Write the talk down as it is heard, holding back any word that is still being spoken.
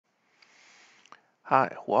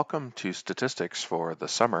Hi, welcome to Statistics for the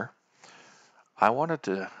summer. I wanted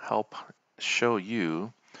to help show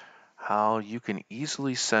you how you can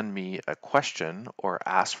easily send me a question or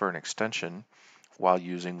ask for an extension while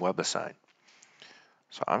using webassign.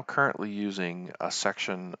 So I'm currently using a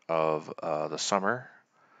section of the summer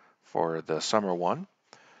for the summer one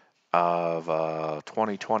of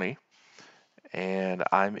 2020, and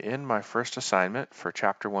I'm in my first assignment for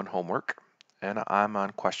chapter 1 homework, and I'm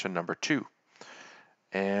on question number 2.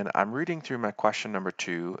 And I'm reading through my question number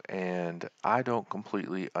 2, and I don't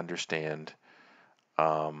completely understand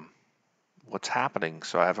what's happening,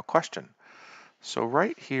 so I have a question. So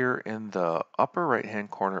right here in the upper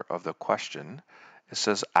right-hand corner of the question, it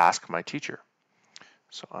says ask my teacher.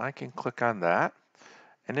 So I can click on that,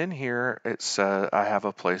 and in here it says I have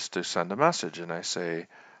a place to send a message, and I say,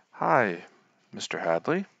 "Hi, Mr.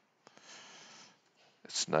 Hadley."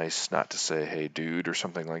 It's nice not to say, "Hey, dude," or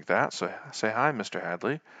something like that. So I say, "Hi, Mr.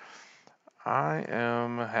 Hadley. I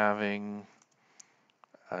am having,"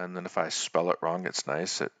 and then if I spell it wrong, it's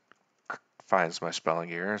nice. It finds my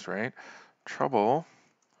spelling errors, right? "Trouble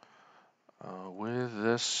with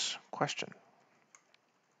this question."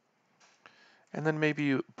 And then maybe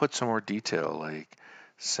you put some more detail, like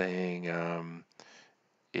saying,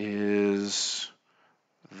 is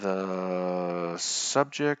the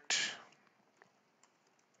subject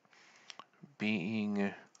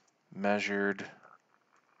being measured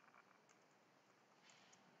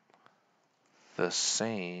the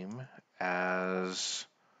same as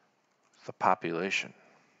the population?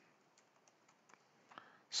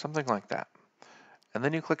 Something like that. And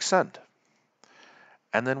then you click send.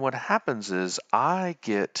 And then what happens is I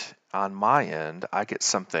get, on my end, I get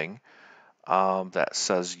something that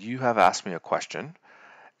says you have asked me a question.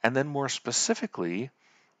 And then more specifically,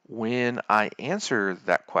 when I answer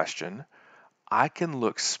that question, I can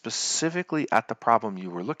look specifically at the problem you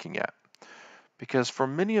were looking at. Because for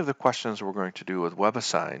many of the questions we're going to do with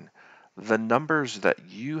webassign, the numbers that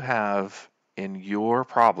you have in your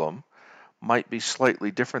problem might be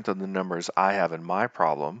slightly different than the numbers I have in my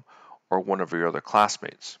problem or one of your other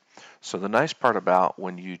classmates. So the nice part about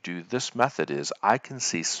when you do this method is I can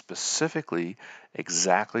see specifically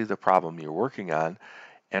exactly the problem you're working on,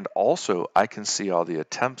 and also I can see all the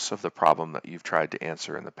attempts of the problem that you've tried to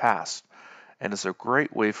answer in the past. And it's a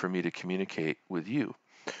great way for me to communicate with you.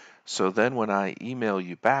 So then when I email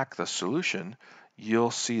you back the solution,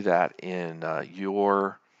 you'll see that in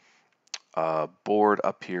your board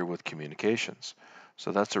up here with communications.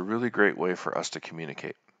 So that's a really great way for us to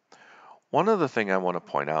communicate. One other thing I want to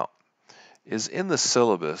point out is in the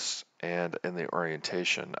syllabus and in the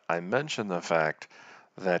orientation, I mentioned the fact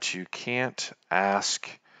that you can't ask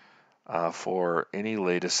for any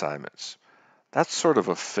late assignments. That's sort of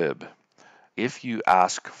a fib. If you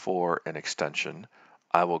ask for an extension,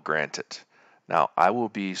 I will grant it. Now, I will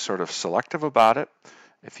be sort of selective about it.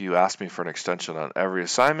 If you ask me for an extension on every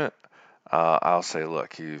assignment, I'll say,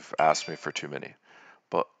 look, you've asked me for too many.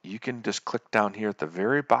 But you can just click down here at the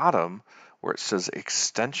very bottom where it says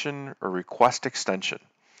extension or request extension.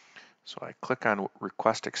 So I click on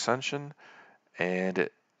request extension, and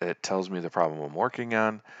it tells me the problem I'm working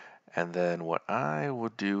on. And then what I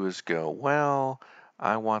will do is go, well,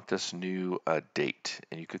 I want this new date.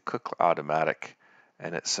 And you could click automatic,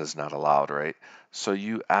 and it says not allowed, right? So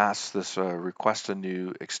you ask this request a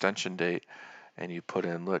new extension date, and you put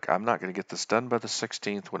in, look, I'm not going to get this done by the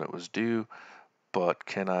 16th when it was due, but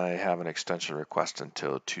can I have an extension request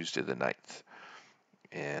until Tuesday the 9th?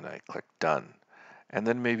 And I click done. And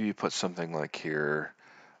then maybe you put something like here,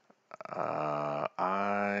 I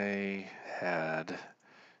had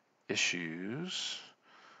issues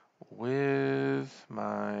with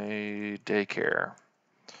my daycare,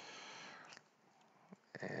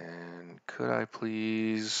 and could I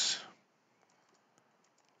please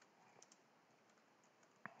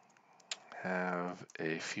have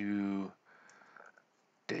a few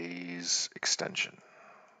days extension?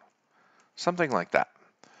 Something like that,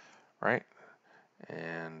 right?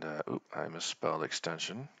 And I misspelled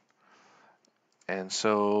extension. And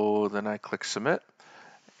so then I click submit,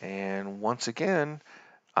 and once again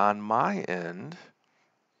on my end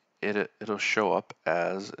it'll show up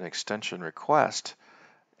as an extension request,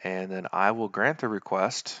 and then I will grant the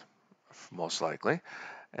request, most likely,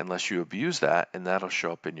 unless you abuse that, and that'll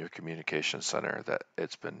show up in your communication center that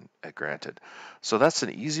it's been granted. So that's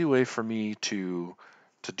an easy way for me to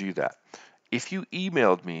do that. If you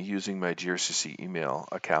emailed me using my GRCC email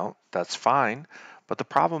account, that's fine. But the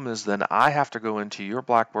problem is then I have to go into your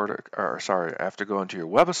Blackboard, or sorry, I have to go into your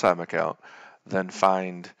webassign account, then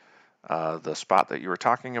find the spot that you were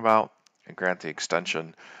talking about, and grant the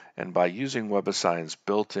extension. And by using WebAssign's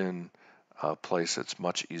built-in place, it's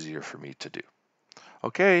much easier for me to do.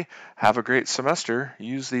 Okay, have a great semester.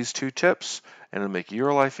 Use these 2 tips and it'll make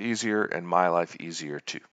your life easier and my life easier too.